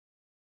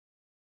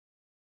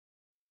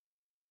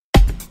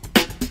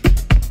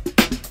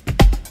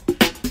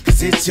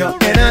'cause it's your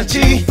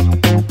energy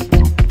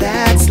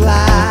that's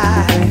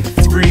life.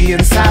 It's free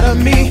inside of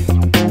me,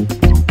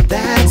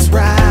 that's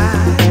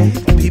right.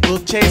 People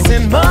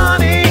chasing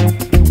money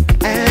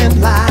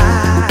and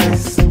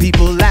lies.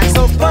 People act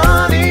so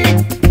funny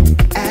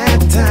at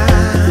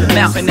times. The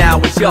mountain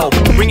hours, yo,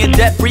 bringing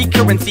debt-free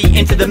currency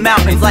into the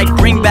mountains, like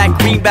bring back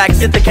greenback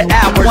Ithaca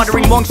hours.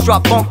 Wandering monks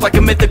drop funk like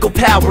a mythical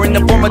power in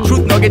the form of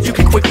truth nuggets you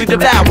can quickly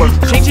devour.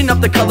 Changing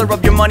up the color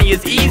of your money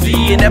is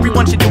easy, and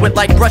everyone should do it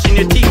like brushing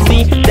your teeth.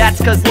 See,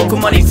 that's cause local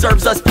money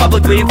serves us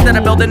publicly instead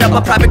of building up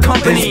a private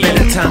company. There's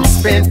better time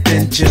spent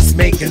than just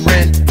making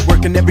rent,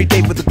 working every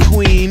day for the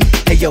queen.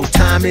 Hey yo,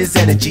 time is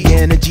energy,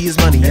 energy is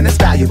money, and it's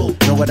valuable,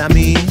 know what I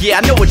mean? Yeah,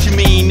 I know what you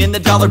mean, and the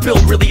dollar bill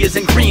really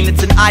isn't green.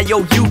 It's an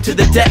IOU to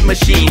the debt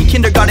machine.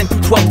 Kindergarten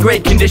through 12th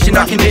grade conditioned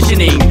our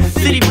conditioning.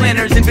 City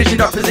planners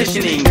envisioned our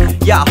positioning.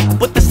 Yeah,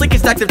 but the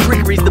slickest act of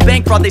trickery is the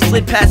bank fraud they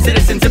slid past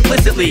citizens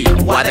implicitly.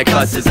 Why the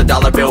cuss is a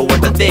dollar bill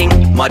worth a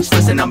thing? Much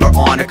less a number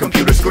on a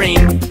computer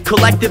screen.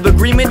 Collective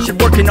agreement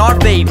should work in our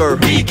favor.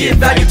 We give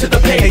value to the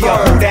paper. Hey yo,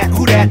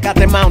 who that got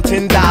them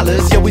mountain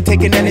dollars? Yo, we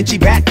taking energy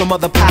back from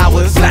other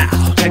powers.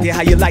 Check it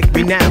how you like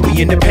me now,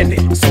 we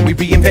independent, so we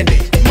reinvented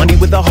money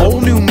with a whole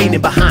new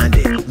meaning behind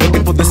it.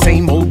 Looking for the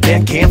same old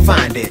debt, can't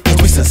find it,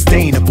 'cause we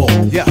sustainable.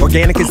 Yeah,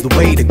 organic is the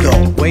way to go.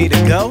 Way to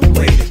go,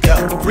 way to go.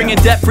 Bringing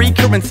debt-free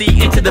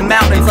currency into the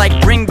mountains, like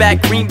bring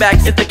back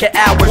greenbacks Ithaca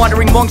hours.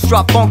 Wandering monks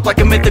drop funk like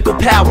a mythical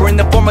power in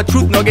the form of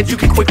truth nuggets you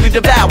can quickly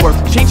devour.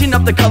 Changing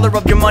up the color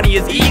of your money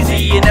is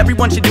easy, and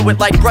everyone should do it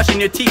like brushing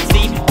your teeth.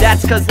 See,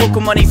 that's cause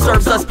local money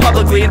serves us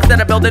publicly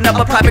instead of building up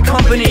a private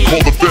company.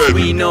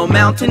 We know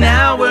mountain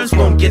hours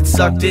won't get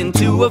sucked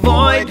into a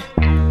void.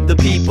 The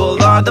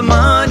people are the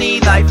money,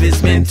 life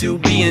is meant to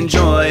be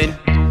enjoyed.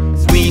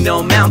 We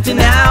know mountain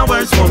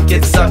hours won't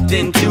get sucked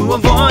into a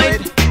void.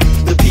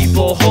 The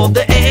people hold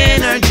the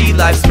energy,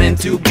 life's meant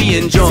to be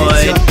enjoyed.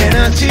 It's your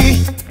energy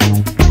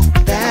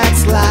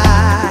that's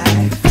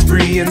life. It's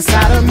free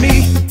inside of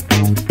me,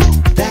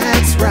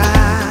 that's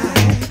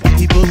right.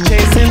 People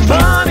chasing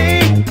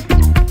money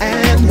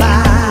and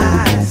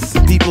lies.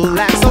 People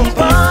act so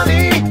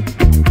funny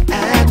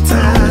at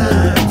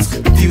times,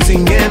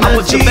 confusing energy. I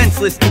was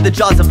defenseless to the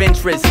jaws of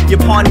interest. You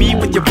pawn me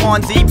with your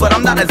Ponzi, but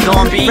I'm not a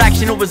zombie.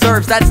 Fractional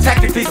reserves, that's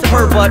tactically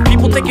superb, but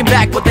people taking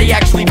back what they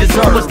actually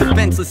deserve. I was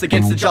defenseless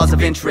against the jaws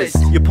of interest.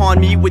 You pawn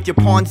me with your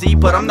Ponzi,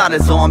 but I'm not a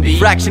zombie.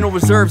 Fractional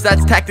reserves,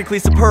 that's tactically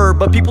superb,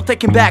 but people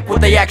taking back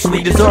what they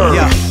actually deserve.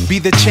 Yeah, be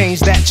the change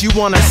that you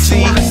wanna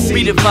see.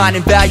 Redefine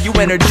and value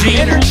energy.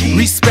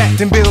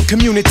 Respect and build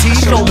community.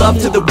 Show love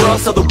to the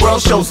world so the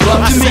world shows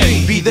love to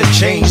me. Be the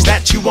change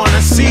that you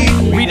wanna see.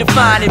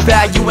 Redefine and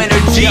value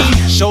energy.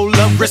 Show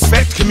love,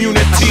 respect,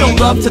 community. Show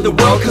love to the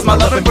world, cause my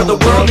loving for the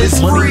world is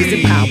free. Money is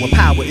in power,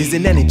 power is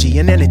in energy,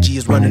 and energy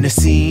is running the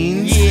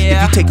scenes. Yeah.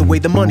 If you take away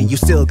the money, you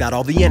still got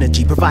all the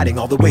energy, providing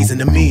all the ways and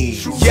the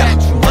means. Yeah,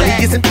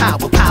 money is in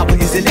power, power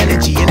is in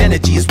energy, and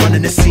energy is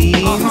running the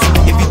scenes.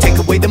 If you take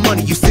away the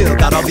money, you still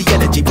got all the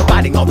energy,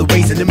 providing all the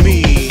ways and the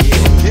means.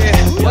 Yeah,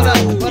 what up,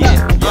 what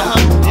up?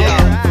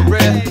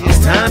 It's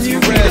time you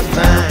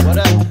redefine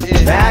the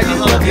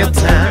value of your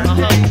time.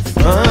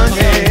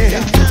 Money.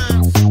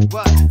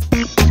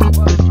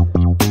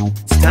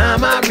 It's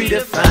time I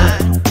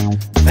redefine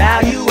the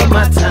value of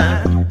my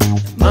time.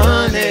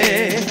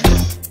 Money.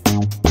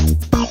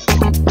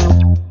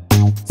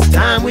 It's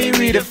time we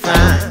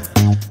redefine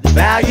the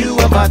value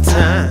of our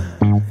time.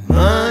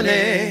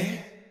 Money.